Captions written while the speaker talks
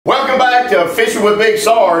back to Fishing with Big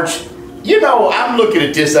Sarge. You know, I'm looking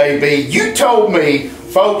at this, AB. You told me,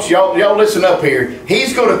 folks, y'all listen up here.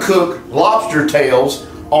 He's going to cook lobster tails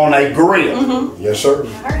on a grill. Mm-hmm. Yes, sir. I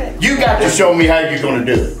heard it. You got to show me how you're going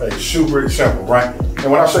to do it. Hey, super simple, right?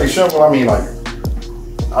 And when I say simple, I mean like,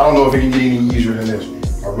 I don't know if it can get any easier than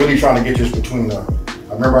this. I'm really trying to get this between the,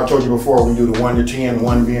 I remember I told you before, we do the 1 to 10,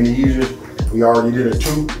 1 being the easiest. We already did a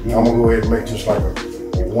 2. I'm going to go ahead and make this like a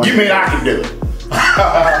 1. You mean I can do it?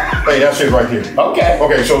 Hey, that's it right here. Okay.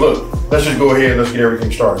 Okay, so look, let's just go ahead and let's get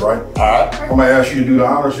everything started, right? All right. I'm gonna ask you to do the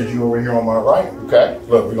honors since you're over here on my right. Okay.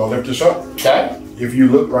 Look, we're gonna lift this up. Okay. If you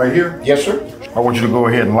look right here. Yes, sir. I want you to go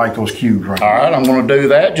ahead and light those cubes right All right, I'm gonna do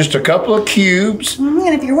that. Just a couple of cubes. And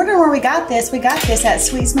if you're wondering where we got this at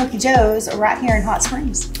Sweet Smoky Joe's right here in Hot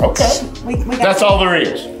Springs. Okay. We got That's all there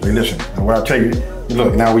is. Hey, listen, and what I tell you,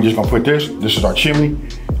 look, now we're just gonna put this is our chimney.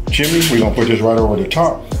 We're gonna put this right over the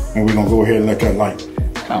top, and we're gonna go ahead and let that light.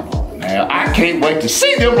 Come on now, I can't wait to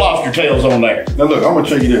see them lobster tails on there. Now look, I'm gonna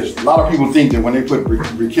tell you this. A lot of people think that when they put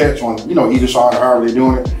briquettes on, you know, either side or however they're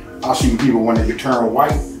doing it, I see people when they get turn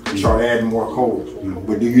white, they start adding more coals.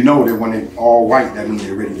 But do you know that when they're all white, that means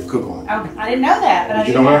they're ready to cook on it? Oh, I didn't know that, but I Did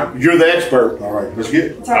did you know that? You're the expert. All right, let's get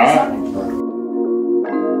it. It's already started. All right.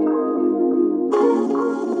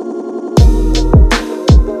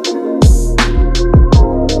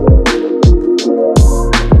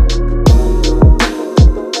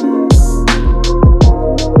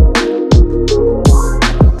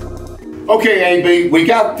 Okay, AB, we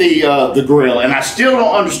got the grill, and I still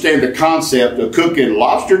don't understand the concept of cooking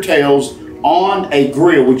lobster tails on a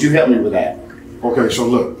grill. Would you help me with that? Okay, so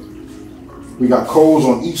look, we got coals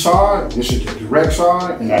on each side. This is the direct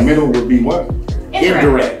side, and the middle would be what?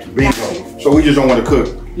 Indirect. Bingo. So we just don't want to cook,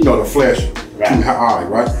 you know, the flesh too high,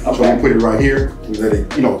 right? Okay. So we put it right here. We let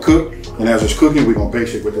it, you know, cook, and as it's cooking, we're gonna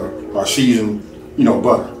base it with our seasoned, you know,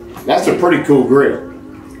 butter. That's a pretty cool grill.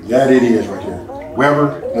 That it is right there.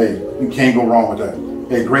 Weber, hey, you can't go wrong with that.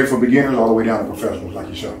 Hey, great for beginners all the way down to professionals like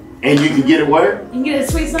yourself. And you can get it where? You can get it at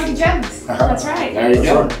Sweet Smoky Joe's. That's right. There you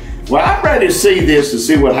go. Right. Well, I'm ready to see this and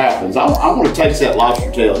see what happens. I want to taste that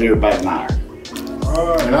lobster tail here about an hour.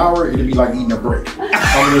 An hour, it'll be like eating a brick.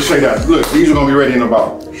 I'm gonna say that. Look, these are gonna be ready in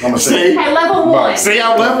about, I'm gonna say. See? Hey, level 1. See,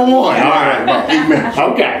 I'm level 1. All right. About 8 minutes.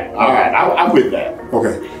 Okay. All right. I'm with that.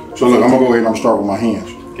 Okay, so look, I'm gonna go ahead and I'm gonna start with my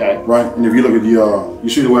hands. Okay. Right, and if you look at the, you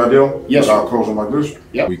see the way I do? Yes, sir. I'll close them like this.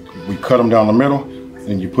 Yep. We cut them down the middle,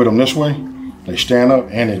 and you put them this way. They stand up,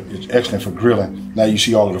 and it's excellent for grilling. Now you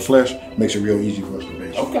see all of the flesh, makes it real easy for us to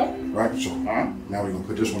base. Okay. Right, so now we're gonna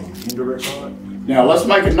put this one on the indirect side. Now let's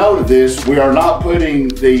make a note of this. We are not putting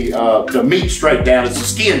the meat straight down. It's the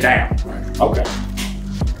skin down. Right. Okay.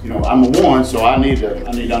 You know, I'm a 1, so I need to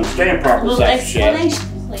understand proper A little chef. explanation,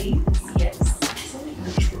 please. Yes.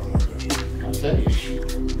 Just put them like this. I'll tell you.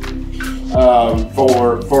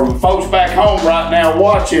 For the folks back home right now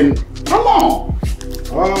watching, how long?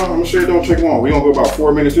 I'm gonna say it don't take long. We're gonna go about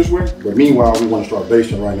 4 minutes this way, but meanwhile, we wanna start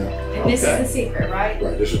basting right now. And this is the secret, right?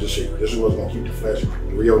 Right, this is the secret. This is what's gonna keep the flesh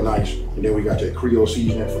real nice. And then we got that Creole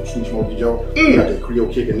seasoning from Sweet Smoky Joe. We got that Creole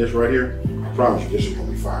kick in this right here. I promise you, this is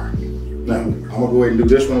gonna be fire. Now, I'm gonna go ahead and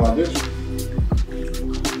do this one like this.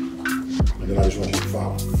 And then I just want you to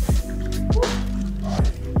follow. All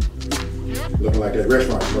right. Looking like that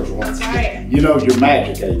restaurant commercial. That's right. You know you're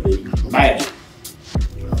magic, AB. Magic.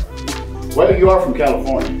 Well, you are from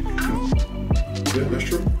California. Yeah, that's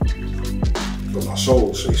true. But my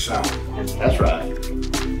soul says south. That's right.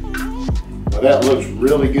 Well, that looks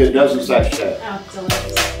really good, doesn't it, Chef? Oh,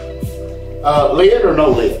 delicious. Lid or no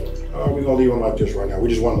lid? We're gonna leave them like this right now. We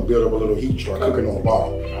just want to build up a little heat, start cooking on the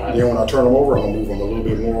bottom. Right. Then when I turn them over, I'm gonna move them a little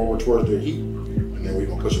bit more over towards the heat. And then we're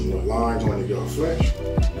gonna put some little lines on the flesh.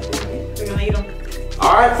 We're gonna eat them.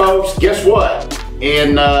 All right, folks, guess what?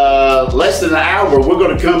 In less than an hour, we're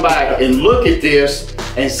gonna come back and look at this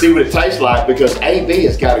and see what it tastes like because AB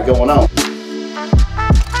has got it going on.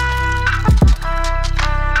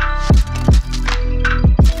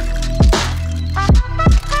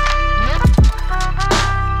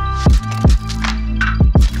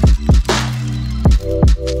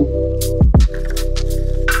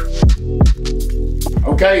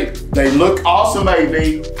 Okay, they look awesome,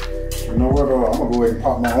 AB. You know what? I'm gonna go ahead and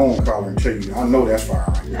pop my own collar and tell you. I know that's fire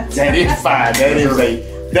right there. That is fine.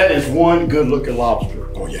 That is one good looking lobster.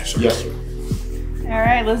 Oh yes, sir. Yes, sir. All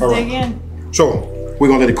right, let's All dig right. in. So we're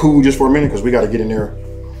gonna let it cool just for a minute because we got to get in there.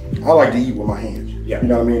 I like to eat with my hands. Yeah. You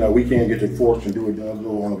know what I mean? We can't get the forks and do it a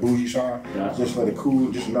little on the bougie side. Yeah. Just let it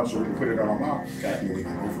cool just enough so we can put it on our mouth. Okay. And then we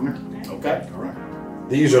can go from there. Okay. All right.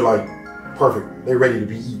 These are like perfect. They're ready to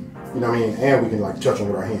be eaten. You know what I mean? And we can like touch them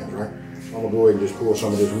with our hands, right? I'm gonna go ahead and just pull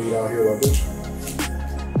some of this meat out here like this.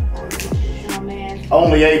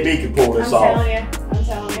 Only AB can pull this off. I'm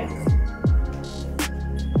telling you.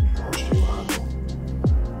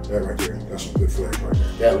 That right there, that's some good flex right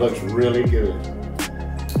there. That looks really good.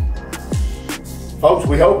 Folks,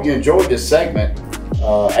 we hope you enjoyed this segment.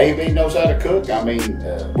 AB knows how to cook. I mean,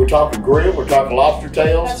 we're talking grill, we're talking lobster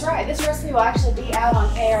tails. That's right. This recipe will actually be out on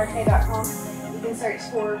ARK.com. You can search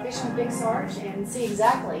for Fishing with Big Sarge and see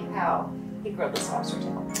exactly how he grilled this lobster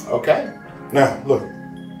tail. Okay. Now, look,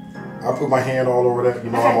 I put my hand all over that. You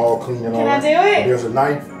know, I'm all clean and all that. Can I do it? There's a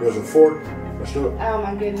knife, there's a fork. Let's do it. Oh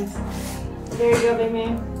my goodness. There you go, big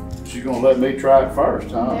man. She's gonna let me try it first,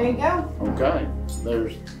 huh? There you go. Okay. There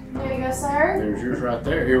you go, sir. There's yours right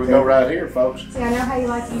there. Here we go right here, folks. See, I know how you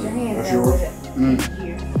like to use your hands. That's yours. Thank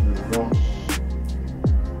you. There we go.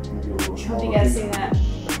 Hope you guys see that.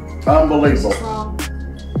 Unbelievable. Wrong.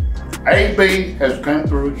 AB has come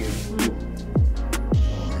through again.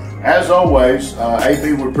 As always,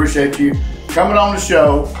 AB, we appreciate you coming on the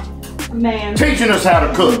show, Man. teaching us how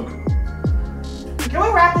to cook. Can we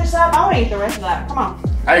wrap this up? I want to eat the rest of that. Come on.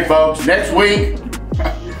 Hey, folks, next week,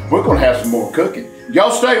 we're going to have some more cooking.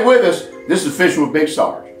 Y'all stay with us. This is Fishing with Big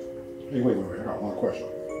Sarge. Hey, wait, I got one question.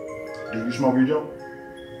 Do you smoke your Joe?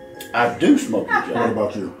 I do smoke your What Joe.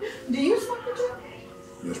 about you? Do you smoke your Joe?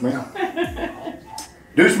 Yes, ma'am.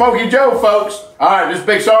 Do Smokey Joe, folks. All right, this is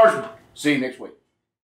Big Sarge. See you next week.